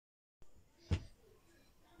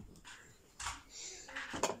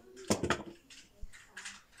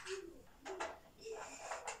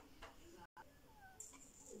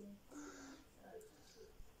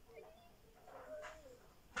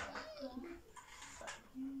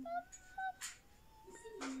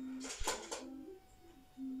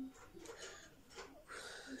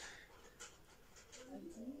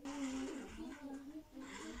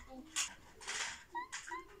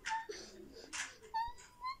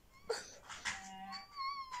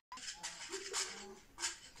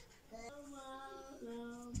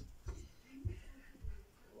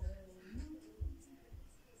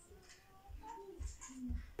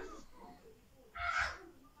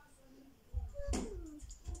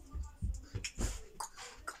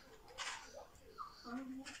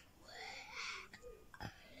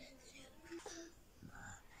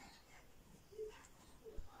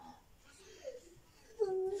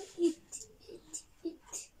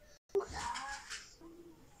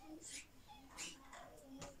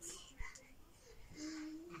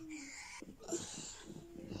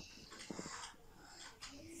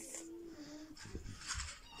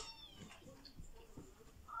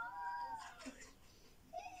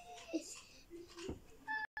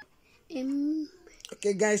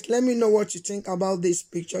Okay guys, let me know what you think about this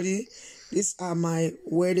picture. These are my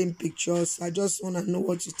wedding pictures. I just want to know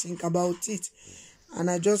what you think about it, and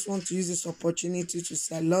I just want to use this opportunity to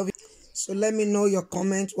say I love it. So let me know your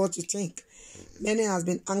comment, what you think. Many has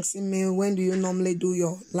been asking me, when do you normally do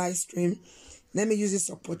your live stream? Let me use this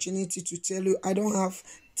opportunity to tell you I don't have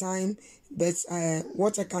time, but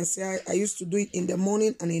what I can say, I used to do it in the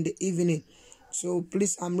morning and in the evening. So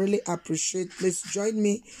please, I'm really appreciate. Please join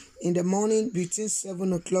me in the morning between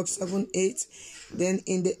 7 o'clock, 7, 8. Then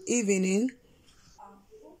in the evening.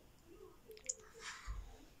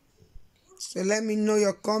 So let me know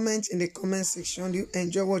your comments in the comment section. Do you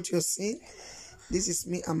enjoy what you're seeing? This is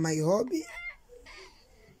me and my hobby.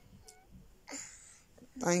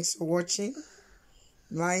 Thanks for watching.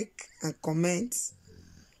 Like and comment.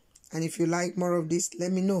 And if you like more of this,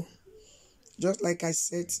 let me know. Just like I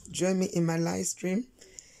said, join me in my live stream.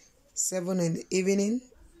 7 in the evening,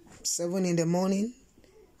 7 in the morning,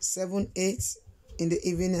 7, 8 in the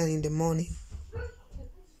evening and in the morning.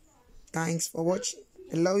 Thanks for watching.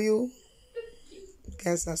 I love you. You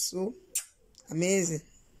guys are so amazing.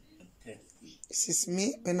 This is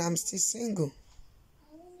me when I'm still single.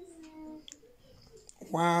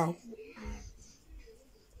 Wow.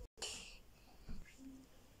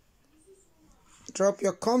 Drop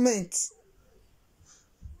your comments.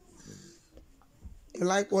 You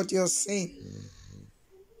like what you're seeing?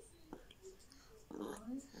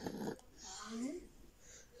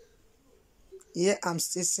 Yeah, I'm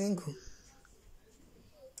still single.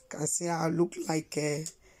 Can see how I look like a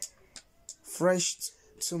fresh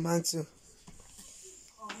tomato.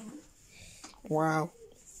 Wow.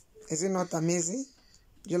 Is it not amazing?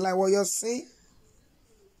 Do you like what you're seeing?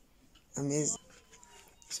 Amazing.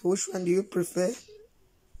 So which one do you prefer?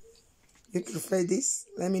 You prefer this?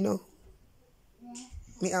 Let me know.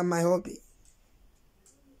 Me and my hobby.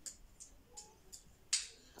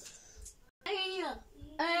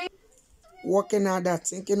 Working at that,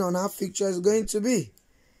 thinking on how future is going to be.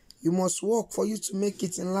 You must work for you to make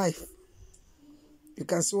it in life. You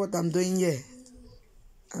can see what I'm doing here.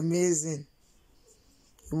 Amazing.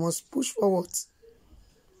 You must push forward.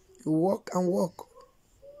 You work and work.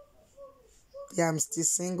 Yeah, I'm still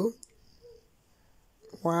single.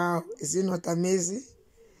 Wow, is it not amazing?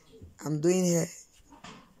 I'm doing here.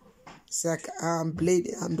 It's like I'm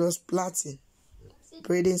bleeding. I'm just plaiting.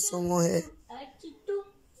 Braiding someone hair.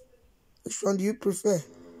 Which one do you prefer?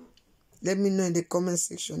 Let me know in the comment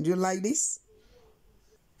section. Do you like this?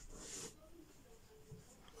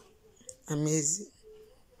 Amazing.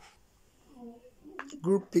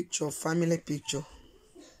 Group picture, family picture.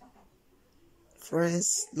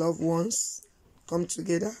 Friends, loved ones come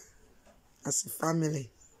together as a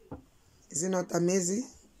family. Is it not amazing?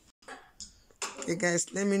 Okay guys,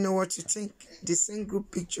 let me know what you think. The same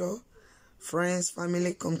group picture, friends,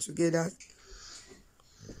 family come together.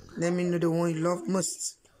 Let me know the one you love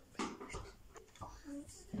most.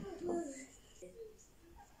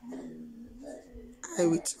 I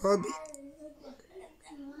with Hubby.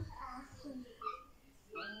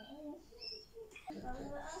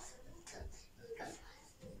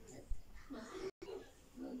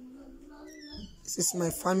 This is my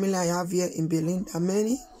family I have here in Berlin.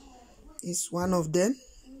 Amani is one of them.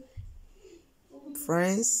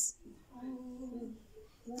 Friends.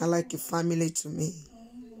 I like a family to me.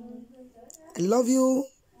 I love you.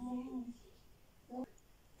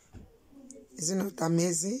 Isn't it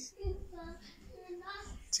amazing?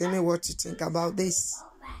 Tell me what you think about this.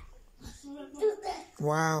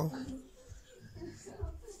 Wow.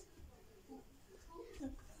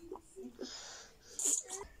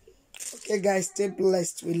 Okay guys, stay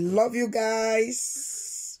blessed. We love you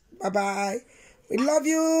guys. Bye bye. We love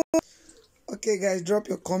you. Okay, guys, drop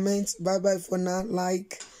your comments. Bye bye for now.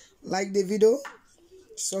 Like the video.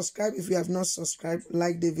 Subscribe if you have not subscribed.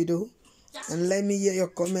 Like the video. And let me hear your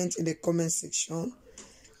comment in the comment section.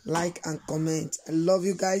 Like and comment. I love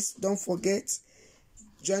you guys. Don't forget,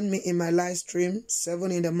 join me in my live stream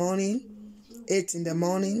 7 in the morning, 8 in the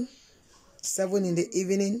morning, 7 in the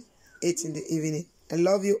evening, 8 in the evening. I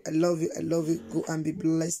love you. I love you. I love you. Go and be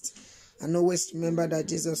blessed. And always remember that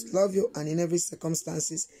Jesus loves you, and in every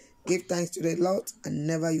circumstances, give thanks to the Lord and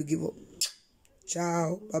never you give up.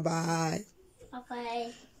 Ciao. Bye-bye.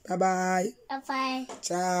 Bye-bye. Bye-bye. Bye-bye.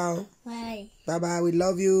 Ciao. Bye. Bye-bye. We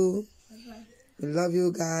love you. Bye-bye. We love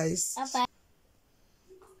you guys. Bye-bye.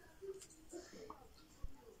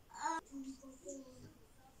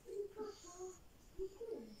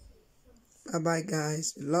 Bye-bye,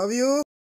 guys. We love you.